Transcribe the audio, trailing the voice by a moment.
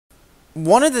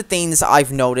One of the things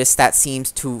I've noticed that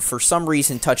seems to, for some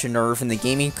reason, touch a nerve in the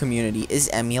gaming community is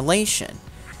emulation.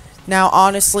 Now,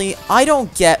 honestly, I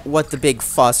don't get what the big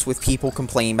fuss with people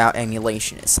complaining about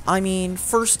emulation is. I mean,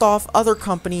 first off, other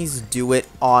companies do it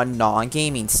on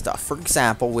non-gaming stuff, for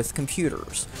example, with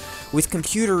computers. With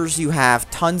computers, you have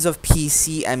tons of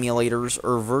PC emulators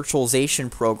or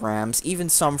virtualization programs, even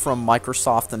some from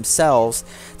Microsoft themselves,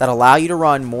 that allow you to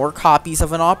run more copies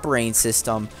of an operating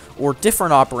system or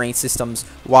different operating systems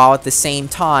while at the same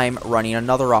time running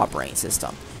another operating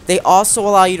system. They also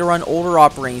allow you to run older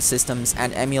operating systems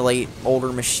and emulate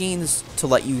older machines to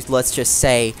let you, let's just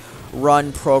say,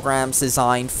 run programs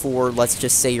designed for, let's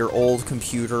just say, your old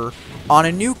computer on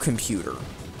a new computer.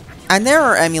 And there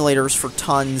are emulators for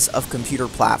tons of computer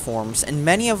platforms, and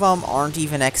many of them aren't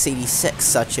even x86,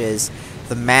 such as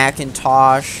the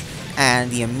Macintosh,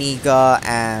 and the Amiga,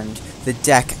 and the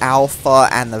DEC Alpha,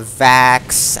 and the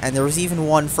VAX, and there was even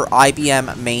one for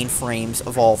IBM mainframes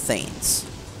of all things.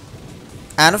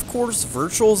 And of course,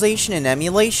 virtualization and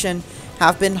emulation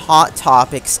have been hot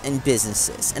topics in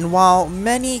businesses, and while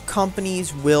many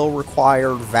companies will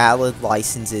require valid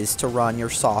licenses to run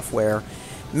your software,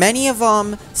 many of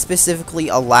them specifically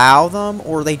allow them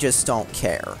or they just don't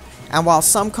care. And while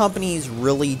some companies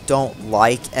really don't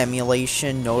like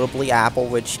emulation, notably Apple,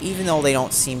 which even though they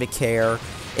don't seem to care,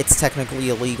 it's technically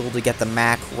illegal to get the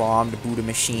Mac ROM to boot a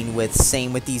machine with.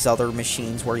 Same with these other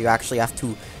machines where you actually have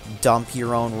to dump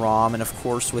your own ROM. And of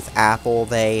course with Apple,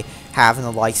 they have in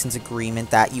the license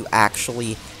agreement that you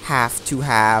actually have to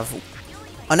have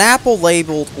an Apple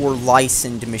labeled or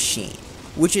licensed machine,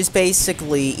 which is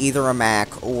basically either a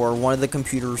Mac or one of the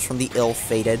computers from the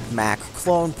ill-fated Mac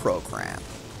clone program.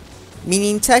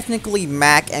 Meaning technically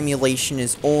Mac emulation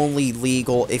is only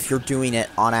legal if you're doing it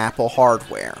on Apple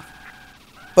hardware.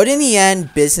 But in the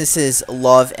end, businesses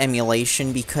love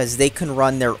emulation because they can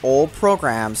run their old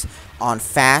programs on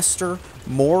faster,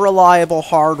 more reliable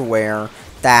hardware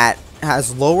that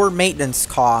has lower maintenance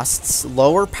costs,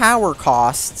 lower power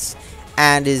costs,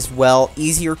 and is, well,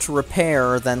 easier to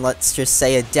repair than, let's just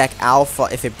say, a DEC Alpha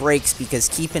if it breaks, because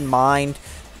keep in mind,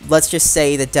 let's just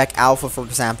say the DEC Alpha, for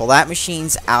example, that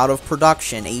machine's out of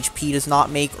production. HP does not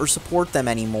make or support them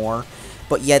anymore,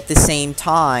 but yet at the same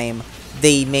time,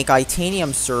 they make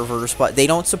Itanium servers, but they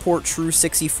don't support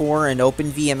True64, and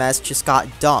OpenVMS just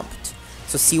got dumped.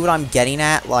 So see what I'm getting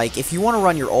at? Like, if you want to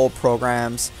run your old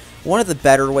programs, one of the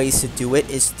better ways to do it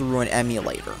is through an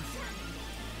emulator.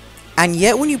 And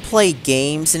yet when you play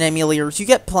games in emulators, you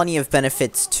get plenty of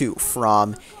benefits too,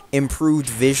 from improved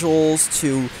visuals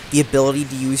to the ability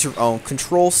to use your own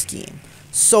control scheme.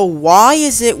 So why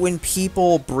is it when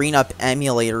people bring up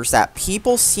emulators that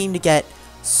people seem to get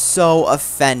so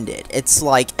offended? It's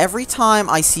like every time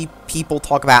I see people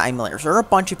talk about emulators, there are a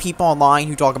bunch of people online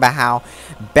who talk about how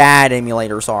bad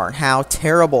emulators are and how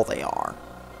terrible they are.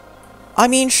 I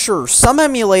mean, sure, some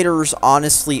emulators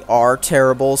honestly are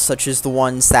terrible, such as the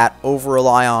ones that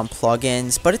over-rely on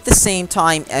plugins, but at the same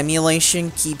time, emulation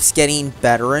keeps getting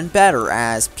better and better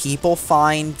as people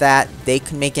find that they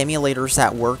can make emulators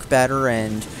that work better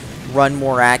and run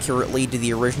more accurately to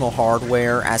the original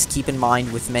hardware, as keep in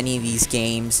mind with many of these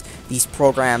games, these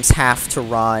programs have to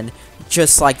run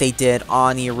just like they did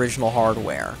on the original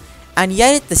hardware. And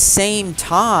yet at the same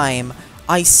time,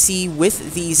 I see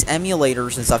with these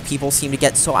emulators and stuff, people seem to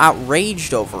get so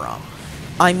outraged over them.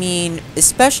 I mean,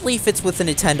 especially if it's with a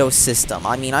Nintendo system.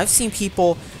 I mean, I've seen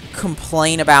people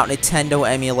complain about Nintendo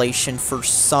emulation for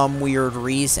some weird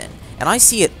reason, and I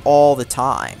see it all the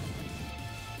time.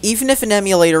 Even if an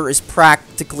emulator is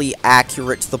practically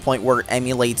accurate to the point where it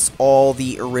emulates all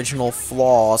the original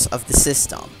flaws of the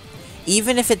system,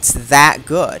 even if it's that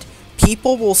good,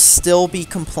 people will still be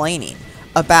complaining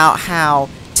about how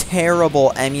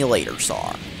terrible emulators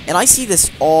are. And I see this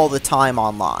all the time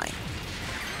online.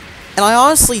 And I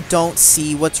honestly don't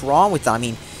see what's wrong with them. I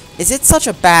mean, is it such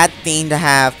a bad thing to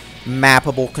have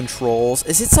mappable controls?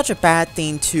 Is it such a bad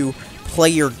thing to play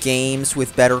your games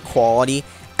with better quality?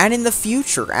 And in the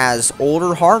future, as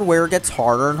older hardware gets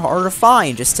harder and harder to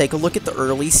find, just take a look at the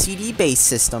early CD-based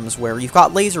systems where you've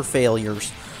got laser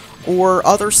failures, or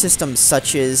other systems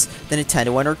such as the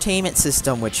Nintendo Entertainment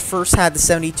System, which first had the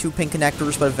 72-pin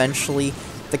connectors, but eventually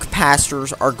the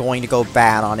capacitors are going to go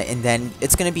bad on it, and then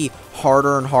it's going to be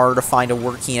harder and harder to find a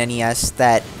working NES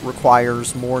that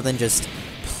requires more than just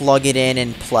plug it in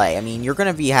and play. I mean, you're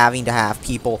going to be having to have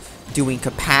people doing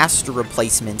capacitor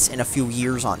replacements in a few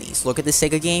years on these. Look at the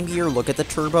Sega Game Gear, look at the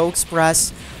Turbo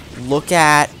Express, look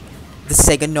at the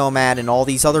Sega Nomad, and all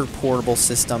these other portable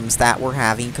systems that were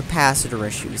having capacitor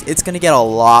issues. It's going to get a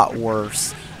lot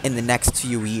worse in the next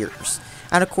few years.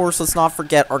 And of course, let's not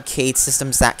forget arcade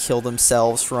systems that kill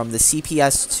themselves, from the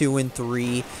CPS 2 and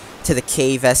 3 to the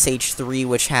Cave SH3,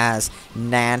 which has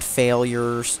NAND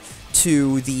failures,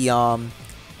 to the,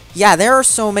 yeah, there are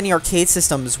so many arcade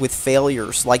systems with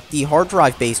failures, like the hard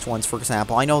drive based ones, for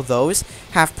example. I know those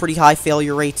have pretty high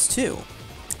failure rates too.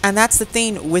 And that's the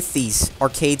thing with these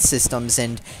arcade systems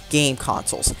and game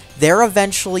consoles. They're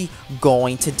eventually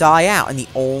going to die out, and the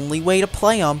only way to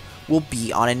play them will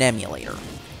be on an emulator.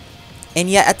 And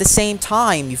yet, at the same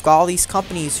time, you've got all these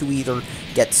companies who either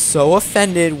get so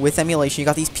offended with emulation, you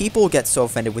got these people who get so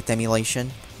offended with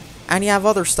emulation, and you have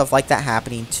other stuff like that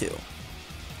happening too.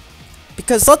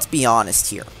 Because let's be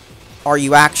honest here, are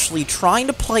you actually trying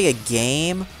to play a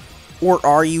game, or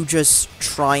are you just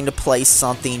trying to play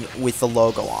something with the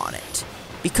logo on it?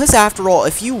 Because after all,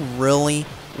 if you really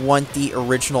want the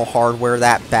original hardware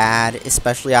that bad,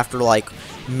 especially after like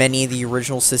many of the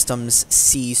original systems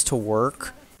cease to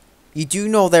work, you do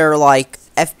know there are like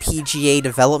FPGA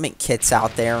development kits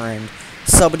out there, and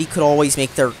somebody could always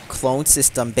make their clone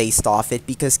system based off it,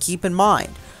 because keep in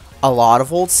mind, a lot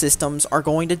of old systems are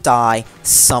going to die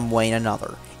some way or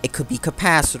another. It could be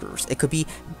capacitors, it could be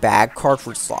bad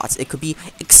cartridge slots, it could be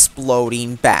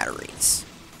exploding batteries.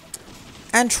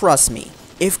 And trust me,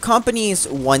 if companies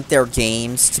want their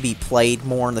games to be played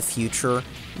more in the future,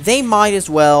 they might as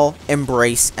well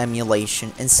embrace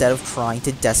emulation instead of trying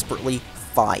to desperately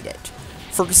fight it.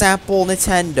 For example,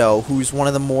 Nintendo, who's one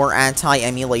of the more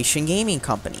anti-emulation gaming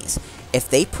companies. If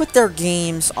they put their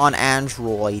games on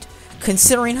Android,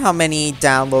 considering how many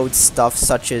downloads stuff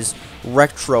such as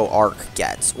RetroArch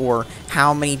gets, or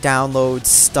how many downloads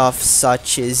stuff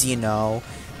such as, you know,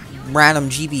 random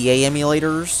GBA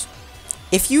emulators,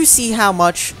 if you see how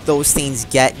much those things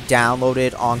get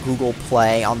downloaded on Google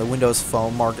Play, on the Windows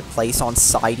Phone Marketplace, on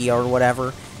Cydia or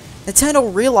whatever,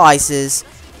 Nintendo realizes,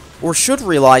 or should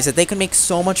realize, that they can make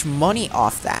so much money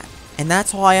off that. And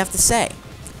that's all I have to say,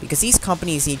 because these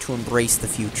companies need to embrace the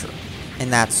future.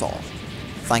 And that's all.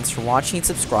 Thanks for watching, and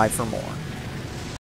subscribe for more.